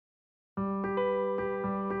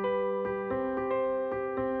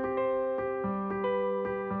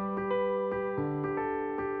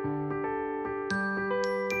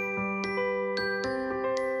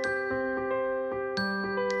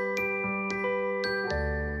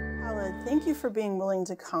Thank you for being willing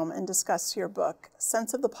to come and discuss your book,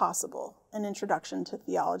 Sense of the Possible, An Introduction to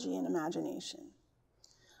Theology and Imagination.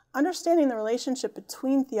 Understanding the relationship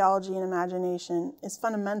between theology and imagination is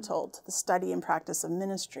fundamental to the study and practice of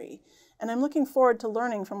ministry, and I'm looking forward to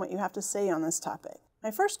learning from what you have to say on this topic.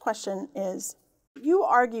 My first question is, you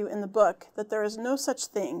argue in the book that there is no such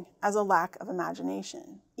thing as a lack of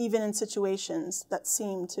imagination, even in situations that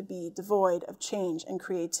seem to be devoid of change and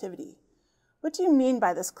creativity. What do you mean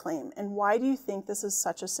by this claim, and why do you think this is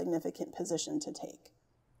such a significant position to take?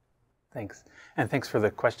 Thanks, and thanks for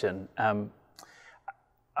the question.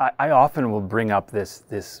 I often will bring up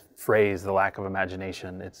this phrase, the lack of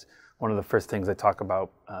imagination. It's one of the first things I talk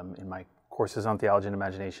about in my courses on theology and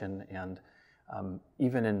imagination, and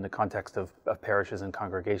even in the context of parishes and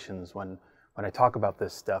congregations. When I talk about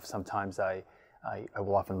this stuff, sometimes I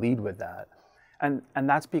will often lead with that. And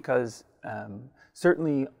that's because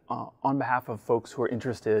certainly on behalf of folks who are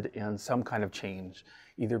interested in some kind of change,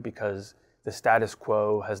 either because the status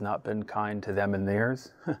quo has not been kind to them and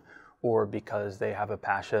theirs, or because they have a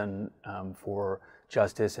passion for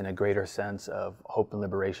justice and a greater sense of hope and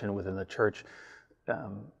liberation within the church,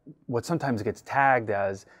 what sometimes gets tagged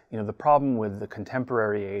as, the problem with the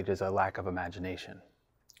contemporary age is a lack of imagination.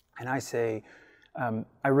 And I say,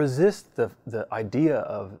 I resist the idea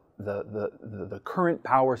of the current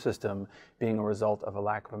power system being a result of a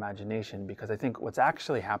lack of imagination, because I think what's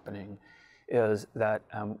actually happening is that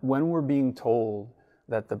when we're being told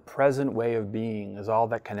that the present way of being is all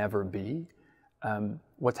that can ever be,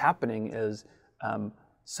 what's happening is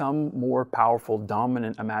some more powerful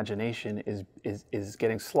dominant imagination is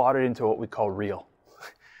getting slotted into what we call real.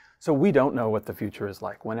 So we don't know what the future is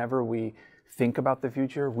like. Whenever we think about the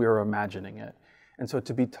future, we're imagining it. And so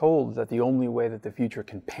to be told that the only way that the future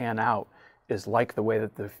can pan out is like the way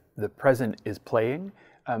that the present is playing,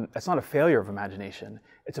 it's not a failure of imagination.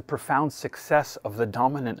 It's a profound success of the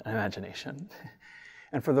dominant imagination.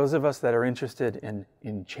 And for those of us that are interested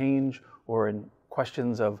in change or in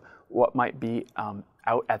questions of what might be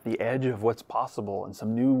out at the edge of what's possible and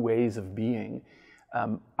some new ways of being,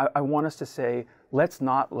 I want us to say, let's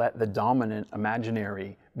not let the dominant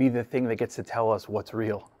imaginary be the thing that gets to tell us what's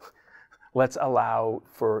real. Let's allow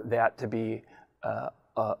for that to be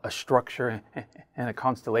a structure and a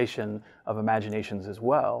constellation of imaginations as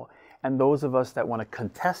well. And those of us that want to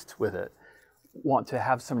contest with it want to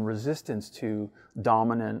have some resistance to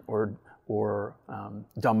dominant or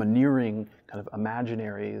domineering kind of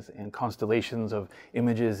imaginaries and constellations of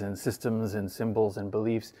images and systems and symbols and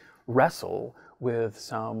beliefs, wrestle with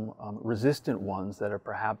some resistant ones that are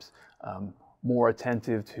perhaps more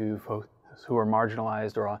attentive to folks who are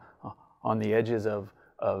marginalized or on the edges of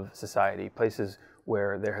society, places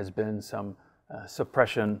where there has been some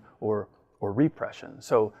suppression or repression.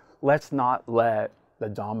 So let's not let the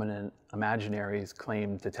dominant imaginaries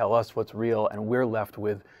claim to tell us what's real, and we're left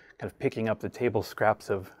with kind of picking up the table scraps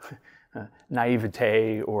of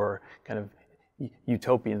naivete or kind of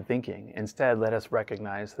utopian thinking. Instead, let us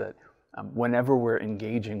recognize that whenever we're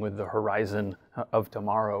engaging with the horizon of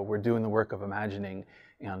tomorrow, we're doing the work of imagining,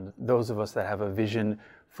 and those of us that have a vision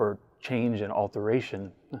for change and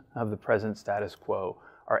alteration of the present status quo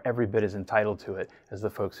are every bit as entitled to it as the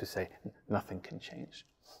folks who say nothing can change.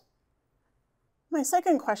 My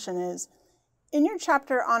second question is, in your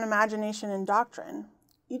chapter on imagination and doctrine,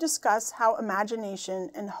 you discuss how imagination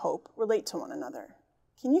and hope relate to one another.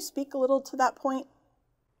 Can you speak a little to that point?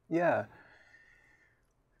 Yeah.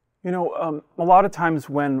 A lot of times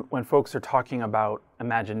when folks are talking about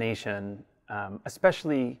imagination,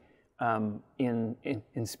 especially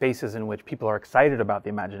in spaces in which people are excited about the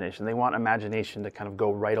imagination, they want imagination to kind of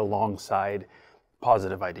go right alongside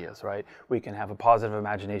positive ideas, right? We can have a positive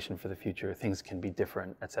imagination for the future, things can be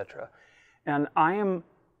different, etc. And I am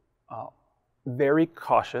very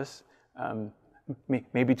cautious,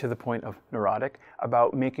 maybe to the point of neurotic,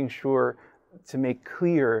 about making sure to make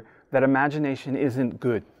clear that imagination isn't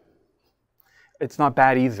good. It's not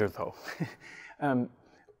bad either, though.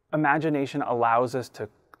 Imagination allows us to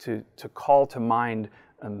call to mind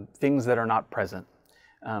things that are not present.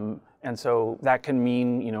 And so that can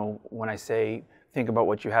mean, when I say, think about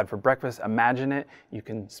what you had for breakfast, imagine it. You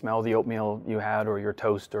can smell the oatmeal you had, or your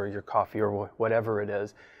toast, or your coffee, or whatever it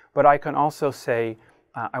is. But I can also say,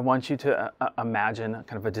 I want you to imagine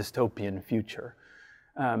kind of a dystopian future.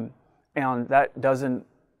 And that doesn't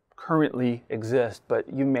currently exist, but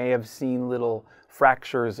you may have seen little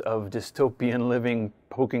fractures of dystopian living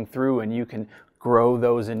poking through, and you can grow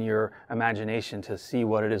those in your imagination to see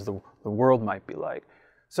what it is the world might be like.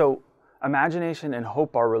 So imagination and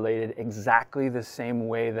hope are related exactly the same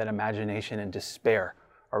way that imagination and despair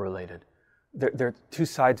are related. they're two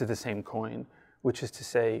sides of the same coin, which is to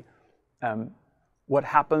say, what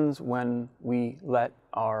happens when we let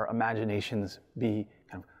our imaginations be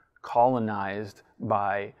kind of colonized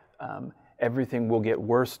by everything will get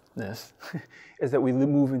worseness is that we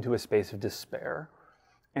move into a space of despair.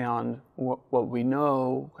 And what we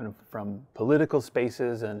know kind of from political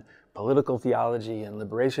spaces and political theology and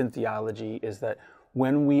liberation theology is that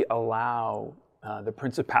when we allow the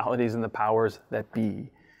principalities and the powers that be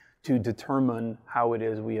to determine how it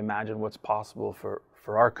is we imagine what's possible for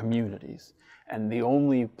our communities, and the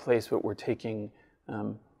only place that we're taking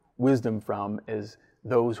wisdom from is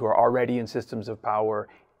those who are already in systems of power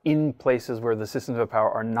in places where the systems of power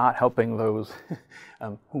are not helping those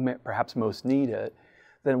who may perhaps most need it,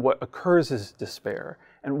 then what occurs is despair.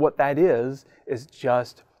 And what that is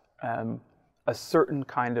just a certain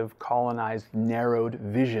kind of colonized, narrowed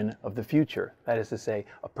vision of the future. That is to say,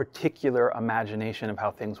 a particular imagination of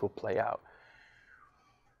how things will play out.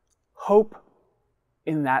 Hope,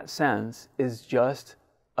 in that sense, is just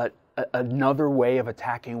another way of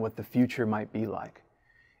attacking what the future might be like.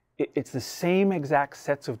 It's the same exact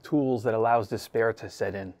sets of tools that allows despair to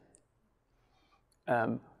set in,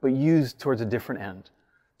 but used towards a different end.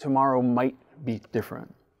 Tomorrow might be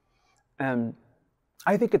different. And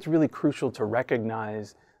I think it's really crucial to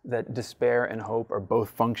recognize that despair and hope are both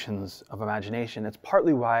functions of imagination. It's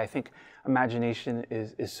partly why I think imagination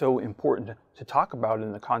is so important to talk about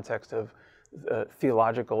in the context of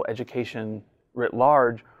theological education writ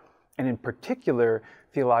large, and in particular,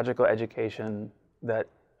 theological education that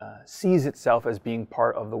sees itself as being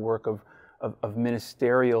part of the work of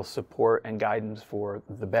ministerial support and guidance for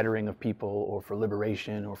the bettering of people, or for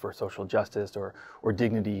liberation, or for social justice, or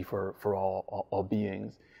dignity for all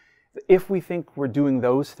beings. If we think we're doing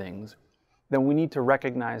those things, then we need to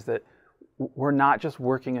recognize that we're not just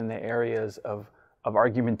working in the areas of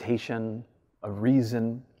argumentation, of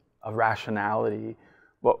reason, of rationality,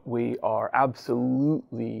 but we are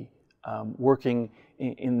absolutely working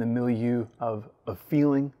in the milieu of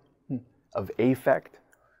feeling, of affect,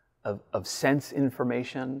 of sense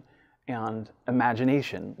information, and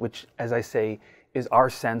imagination, which, as I say, is our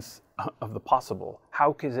sense of the possible.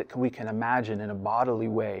 How can we imagine in a bodily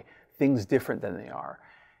way things different than they are?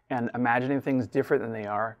 And imagining things different than they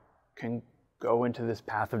are can go into this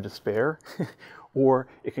path of despair, or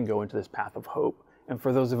it can go into this path of hope. And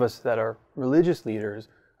for those of us that are religious leaders,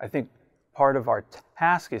 I think part of our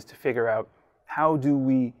task is to figure out how do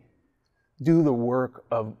we do the work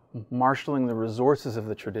of marshaling the resources of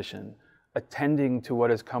the tradition, attending to what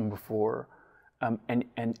has come before,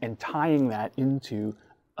 and tying that into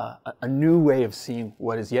a new way of seeing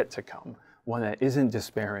what is yet to come, one that isn't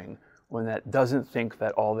despairing, one that doesn't think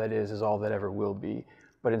that all that is all that ever will be,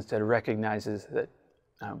 but instead recognizes that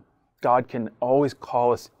God can always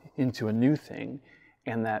call us into a new thing,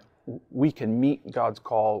 and that we can meet God's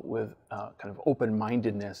call with kind of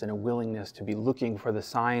open-mindedness and a willingness to be looking for the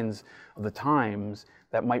signs of the times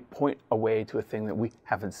that might point a way to a thing that we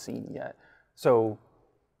haven't seen yet. So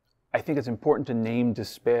I think it's important to name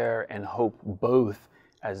despair and hope both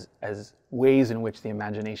as ways in which the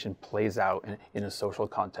imagination plays out in a social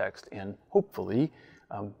context. And hopefully,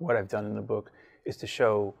 what I've done in the book is to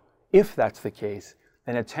show, if that's the case,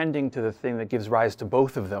 then attending to the thing that gives rise to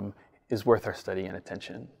both of them is worth our study and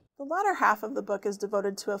attention. The latter half of the book is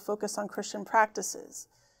devoted to a focus on Christian practices.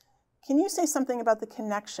 Can you say something about the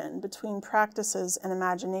connection between practices and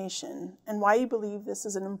imagination, and why you believe this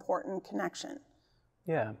is an important connection?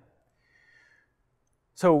 Yeah.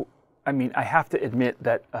 So, I mean, I have to admit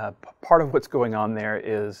that part of what's going on there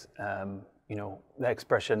is, you know, the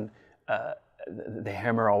expression, the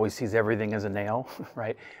hammer always sees everything as a nail,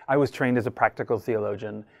 right? I was trained as a practical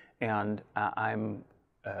theologian, and I'm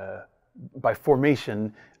by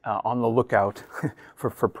formation on the lookout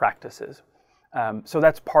for practices. So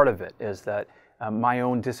that's part of it, is that my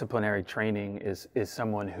own disciplinary training is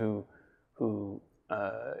someone who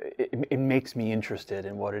it makes me interested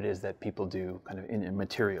in what it is that people do kind of in a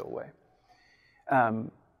material way.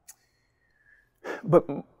 But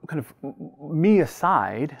kind of me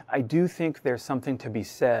aside, I do think there's something to be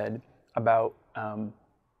said about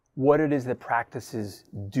what it is that practices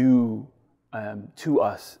do to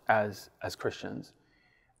us as Christians.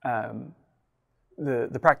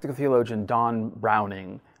 The practical theologian Don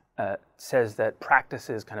Browning says that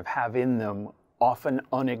practices kind of have in them, often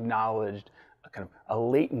unacknowledged, kind of a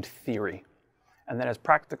latent theory, and that as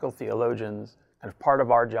practical theologians, kind of part of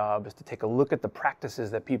our job is to take a look at the practices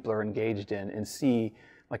that people are engaged in and see,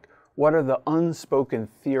 like, what are the unspoken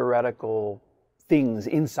theoretical things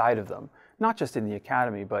inside of them, not just in the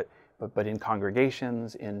academy, but in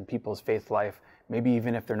congregations, in people's faith life, maybe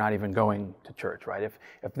even if they're not even going to church, right?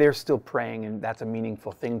 If they're still praying and that's a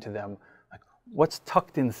meaningful thing to them, like what's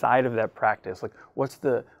tucked inside of that practice? Like what's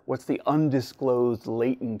the undisclosed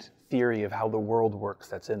latent theory of how the world works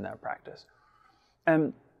that's in that practice?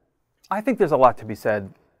 And I think there's a lot to be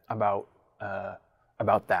said about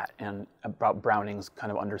that and about Browning's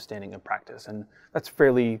kind of understanding of practice. And that's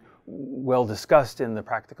fairly well discussed in the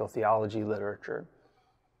practical theology literature.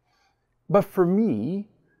 But for me,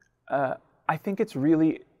 I think it's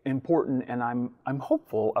really important, and I'm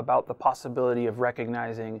hopeful about the possibility of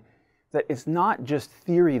recognizing that it's not just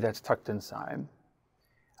theory that's tucked inside.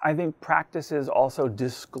 I think practices also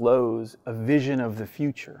disclose a vision of the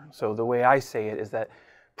future. So the way I say it is that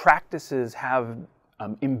practices have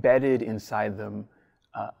embedded inside them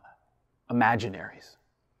imaginaries.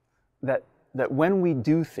 That when we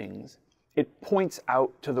do things, it points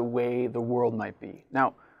out to the way the world might be.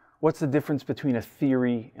 Now, what's the difference between a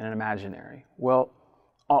theory and an imaginary? Well,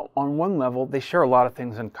 on one level, they share a lot of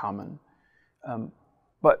things in common.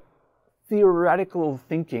 But theoretical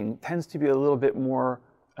thinking tends to be a little bit more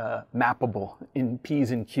mappable in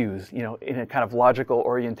P's and Q's, in a kind of logical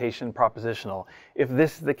orientation, propositional. If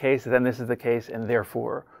this is the case, then this is the case, and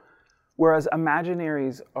therefore. Whereas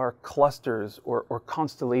imaginaries are clusters or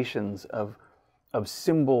constellations of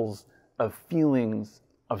symbols, of feelings,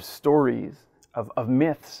 of stories, of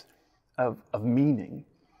myths, of meaning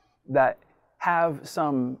that have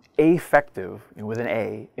some affective, with an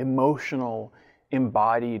A, emotional,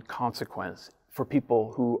 embodied consequence for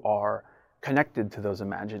people who are connected to those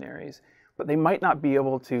imaginaries. But they might not be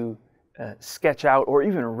able to sketch out or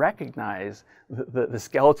even recognize the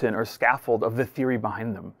skeleton or scaffold of the theory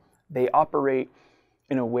behind them. They operate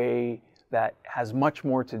in a way that has much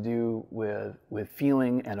more to do with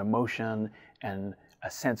feeling and emotion and a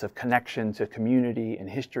sense of connection to community and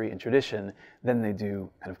history and tradition than they do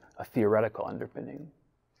kind of a theoretical underpinning.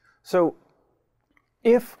 So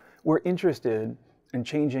if we're interested in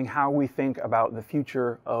changing how we think about the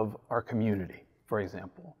future of our community, for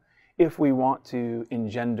example, if we want to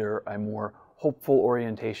engender a more hopeful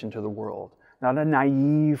orientation to the world, not a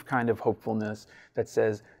naive kind of hopefulness that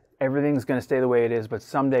says everything's going to stay the way it is, but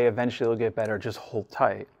someday eventually it'll get better, just hold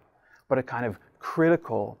tight, but a kind of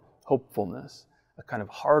critical hopefulness, a kind of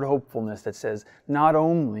hard hopefulness that says not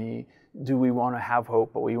only do we want to have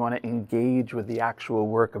hope, but we want to engage with the actual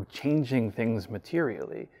work of changing things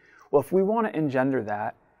materially. Well, if we want to engender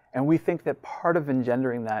that, and we think that part of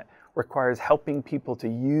engendering that requires helping people to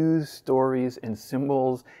use stories and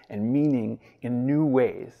symbols and meaning in new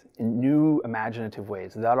ways, in new imaginative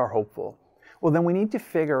ways that are hopeful, well, then we need to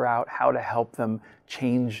figure out how to help them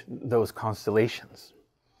change those constellations.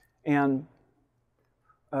 And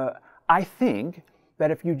I think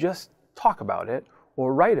that if you just talk about it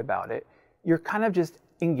or write about it, you're kind of just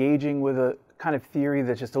engaging with a kind of theory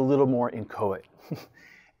that's just a little more inchoate.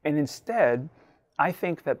 And instead, I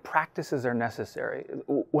think that practices are necessary.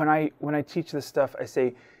 When I teach this stuff, I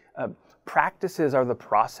say practices are the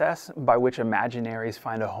process by which imaginaries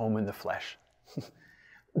find a home in the flesh.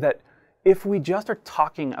 That if we just are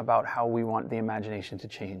talking about how we want the imagination to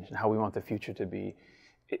change and how we want the future to be,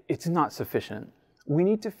 it's not sufficient. We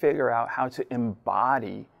need to figure out how to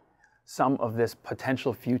embody some of this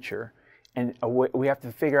potential future, and we have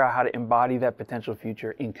to figure out how to embody that potential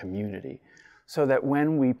future in community. So that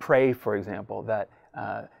when we pray, for example, that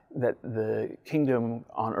the kingdom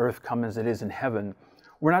on earth come as it is in heaven,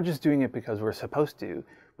 we're not just doing it because we're supposed to,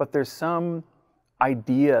 but there's some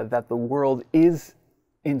idea that the world is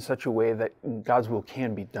in such a way that God's will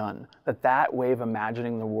can be done. That way of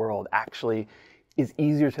imagining the world actually is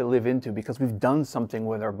easier to live into because we've done something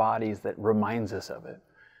with our bodies that reminds us of it.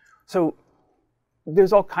 So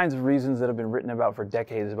there's all kinds of reasons that have been written about for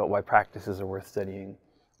decades about why practices are worth studying.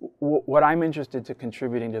 What I'm interested to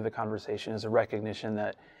contributing to the conversation is a recognition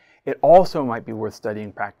that it also might be worth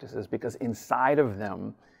studying practices because inside of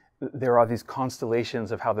them, there are these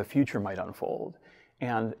constellations of how the future might unfold.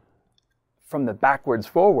 And from the backwards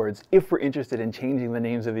forwards, if we're interested in changing the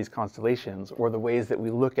names of these constellations or the ways that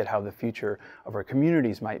we look at how the future of our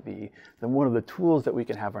communities might be, then one of the tools that we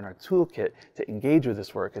can have in our toolkit to engage with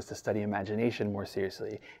this work is to study imagination more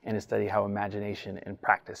seriously and to study how imagination and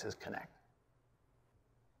practices connect.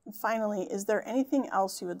 Finally, is there anything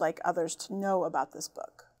else you would like others to know about this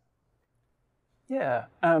book? Yeah.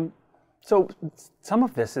 So some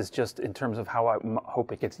of this is just in terms of how I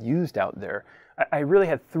hope it gets used out there. I really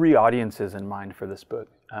had three audiences in mind for this book.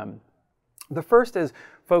 The first is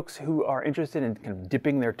folks who are interested in kind of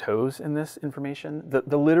dipping their toes in this information.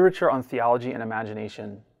 The literature on theology and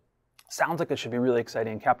imagination sounds like it should be really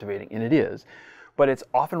exciting and captivating, and it is. but it's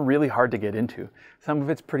often really hard to get into. Some of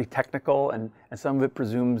it's pretty technical, and some of it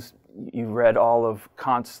presumes you've read all of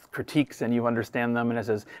Kant's critiques and you understand them, and it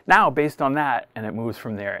says, now based on that, and it moves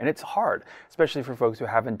from there. And it's hard, especially for folks who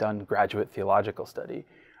haven't done graduate theological study.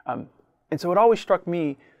 And so it always struck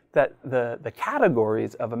me that the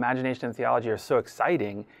categories of imagination and theology are so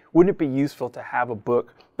exciting. Wouldn't it be useful to have a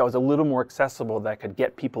book that was a little more accessible, that could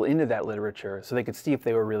get people into that literature so they could see if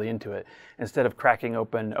they were really into it, instead of cracking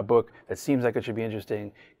open a book that seems like it should be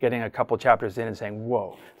interesting, getting a couple chapters in and saying,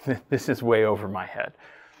 whoa, this is way over my head.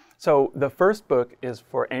 So the first book is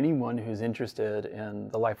for anyone who's interested in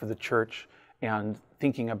the life of the church and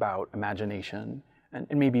thinking about imagination, and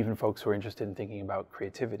maybe even folks who are interested in thinking about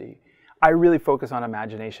creativity. I really focus on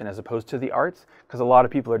imagination as opposed to the arts, because a lot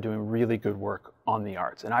of people are doing really good work on the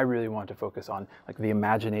arts, and I really want to focus on like the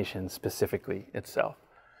imagination specifically itself.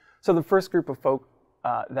 So the first group of folk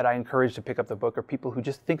that I encourage to pick up the book are people who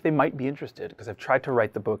just think they might be interested, because I've tried to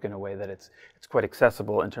write the book in a way that it's quite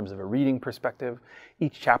accessible in terms of a reading perspective.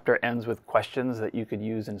 Each chapter ends with questions that you could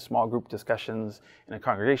use in small group discussions in a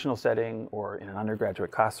congregational setting or in an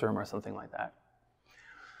undergraduate classroom or something like that.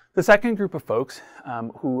 The second group of folks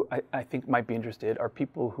who I think might be interested are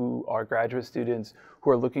people who are graduate students who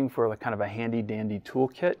are looking for like kind of a handy-dandy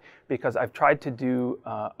toolkit, because I've tried to do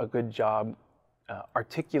a good job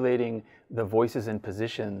articulating the voices and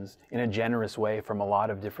positions in a generous way from a lot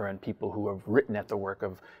of different people who have written at the work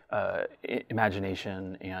of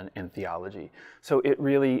imagination and theology. So it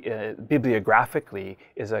really, bibliographically,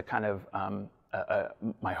 is a kind of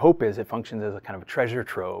my hope is it functions as a kind of treasure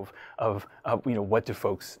trove of what do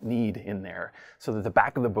folks need in there, so that the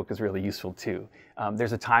back of the book is really useful too.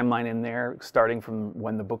 There's a timeline in there starting from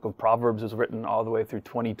when the book of Proverbs was written all the way through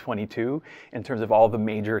 2022 in terms of all the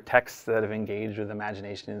major texts that have engaged with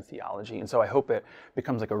imagination and theology. And so I hope it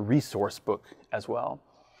becomes like a resource book as well.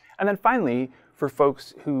 And then finally, for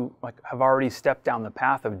folks who have already stepped down the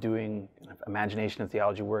path of doing imagination and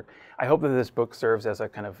theology work, I hope that this book serves as a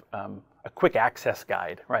kind of a quick access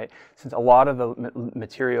guide, right? Since a lot of the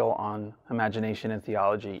material on imagination and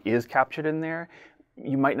theology is captured in there,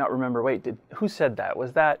 you might not remember, wait, who said that?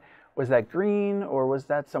 Was that Green, or was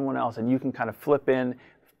that someone else? And you can kind of flip in,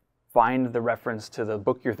 find the reference to the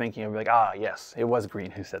book you're thinking of, like, ah, yes, it was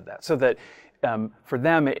Green who said that. So that for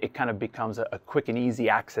them, it kind of becomes a quick and easy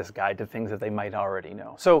access guide to things that they might already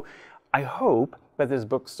know. So I hope that this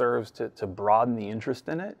book serves to broaden the interest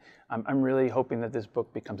in it. I'm really hoping that this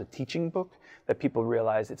book becomes a teaching book, that people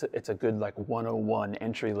realize it's a good like 101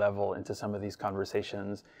 entry level into some of these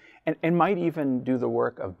conversations, and might even do the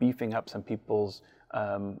work of beefing up some people's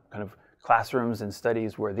kind of classrooms and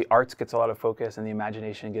studies where the arts gets a lot of focus and the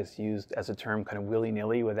imagination gets used as a term kind of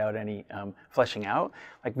willy-nilly without any fleshing out.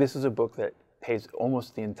 Like, this is a book that pays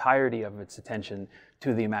almost the entirety of its attention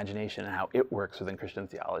to the imagination and how it works within Christian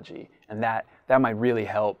theology. And that might really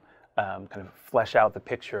help kind of flesh out the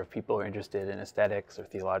picture of people who are interested in aesthetics or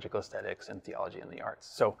theological aesthetics and theology and the arts.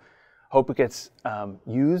 So hope it gets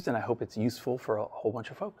used, and I hope it's useful for a whole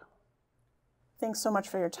bunch of folk. Thanks so much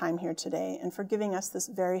for your time here today and for giving us this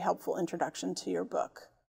very helpful introduction to your book.